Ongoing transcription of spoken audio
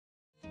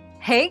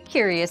Hey,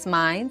 curious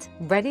minds,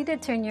 ready to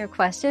turn your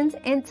questions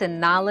into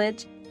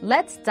knowledge?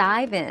 Let's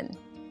dive in.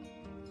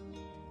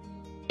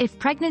 If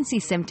pregnancy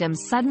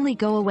symptoms suddenly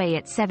go away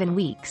at 7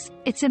 weeks,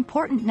 it's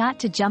important not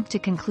to jump to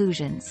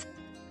conclusions.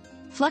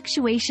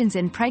 Fluctuations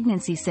in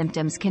pregnancy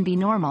symptoms can be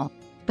normal,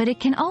 but it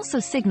can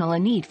also signal a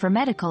need for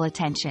medical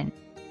attention.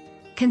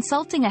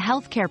 Consulting a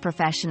healthcare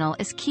professional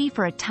is key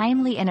for a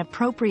timely and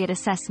appropriate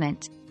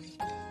assessment.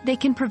 They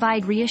can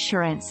provide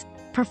reassurance,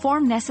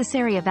 perform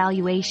necessary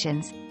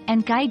evaluations,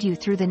 and guide you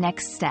through the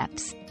next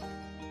steps.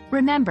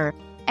 Remember,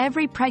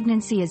 every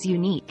pregnancy is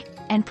unique,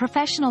 and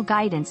professional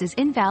guidance is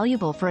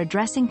invaluable for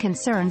addressing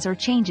concerns or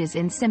changes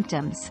in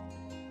symptoms.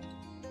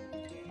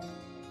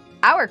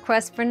 Our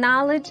quest for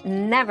knowledge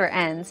never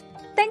ends.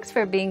 Thanks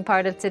for being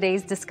part of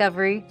today's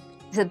discovery.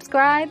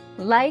 Subscribe,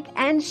 like,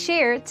 and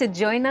share to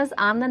join us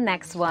on the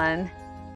next one.